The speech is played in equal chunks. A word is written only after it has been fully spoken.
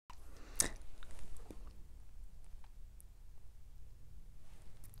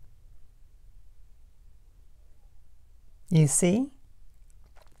You see?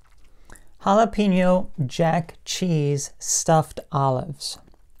 Jalapeno jack cheese stuffed olives.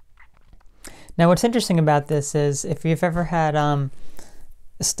 Now what's interesting about this is if you've ever had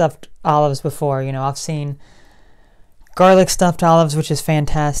stuffed olives before, you know, I've seen garlic stuffed olives, which is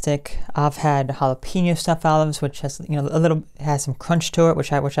fantastic. I've had jalapeno stuffed olives, which has, you know, has some crunch to it,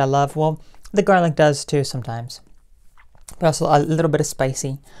 which I love. Well, the garlic does too sometimes, but also a little bit of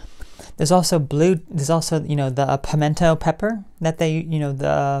spicy. There's also you know, the pimento pepper that they, you know,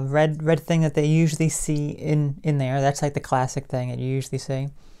 the red thing that they usually see in there. That's like the classic thing that you usually see.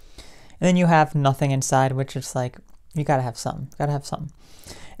 And then you have nothing inside, which is like, you gotta have something. Gotta have something.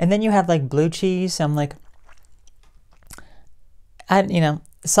 And then you have like blue cheese. I'm like, you know,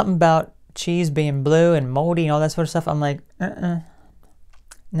 something about cheese being blue and moldy and all that sort of stuff. I'm like,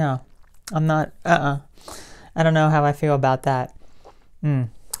 no, I'm not, I don't know how I feel about that.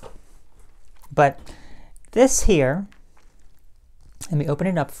 But this here, let me open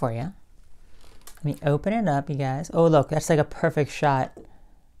it up for you. Let me open it up, you guys. Oh, look, that's like a perfect shot.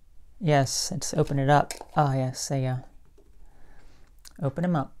 Yes, let's open it up. Oh, yes, there you go. Open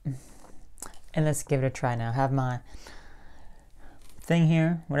them up. And let's give it a try now. Have my thing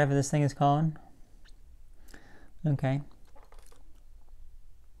here, whatever this thing is called. Okay.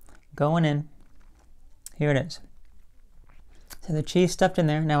 Going in. Here it is. So the cheese stuffed in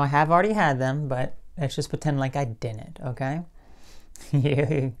there. Now I have already had them, but let's just pretend like I didn't, okay?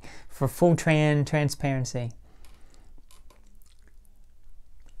 Yeah, for full transparency.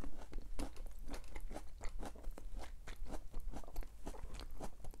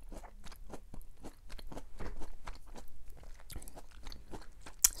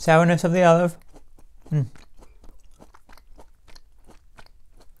 Sourness of the olive. Then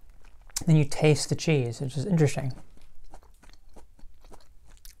you taste the cheese, which is interesting.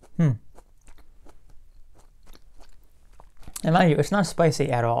 And mind you, it's not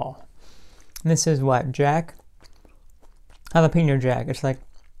spicy at all. This is what, Jack? Jalapeno Jack. It's like,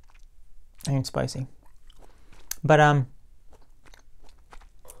 ain't spicy. But yeah,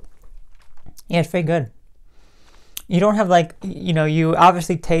 it's very good. You don't have like, you know, you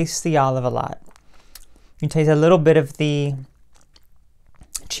obviously taste the olive a lot. You taste a little bit of the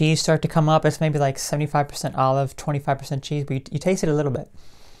cheese start to come up. It's maybe like 75% olive, 25% cheese, but you taste it a little bit.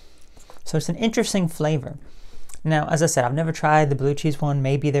 So it's an interesting flavor. Now, as I said, I've never tried the blue cheese one.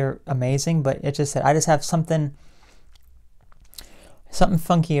 Maybe they're amazing, but it just said I just have something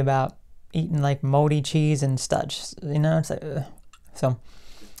funky about eating like moldy cheese and stuff. You know, it's like, ugh. So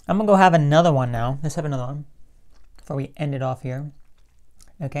I'm gonna go have another one now. Let's have another one before we end it off here.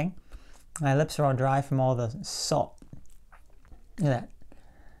 Okay, my lips are all dry from all the salt. Look at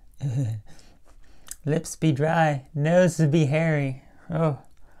that. Lips be dry, nose be hairy. Oh.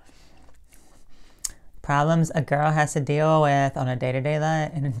 Problems a girl has to deal with on a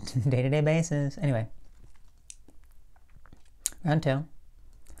day-to-day basis. Anyway, round two.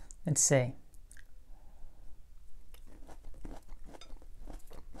 Let's see.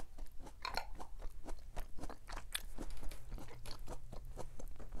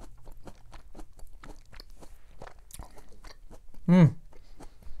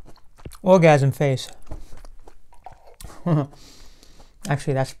 Orgasm face.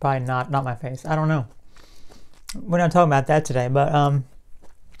 Actually, that's probably not my face. I don't know. We're not talking about that today, but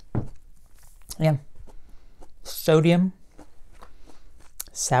yeah. Sodium,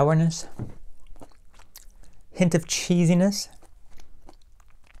 sourness, hint of cheesiness.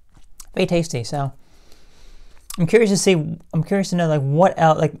 Very tasty. So I'm curious to know like what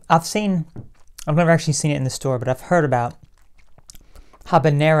else. Like I've never actually seen it in the store, but I've heard about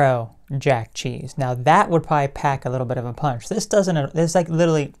habanero jack cheese. Now that would probably pack a little bit of a punch. This doesn't. There's like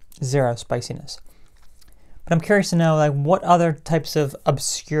literally zero spiciness. But I'm curious to know like what other types of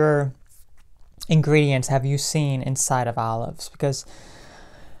obscure ingredients have you seen inside of olives? Because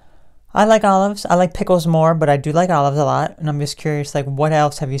I like olives. I like pickles more, but I do like olives a lot. And I'm just curious, like what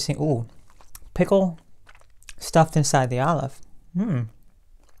else have you seen? Ooh, pickle stuffed inside the olive.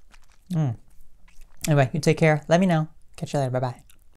 Anyway, you take care. Let me know. Catch you later. Bye-bye.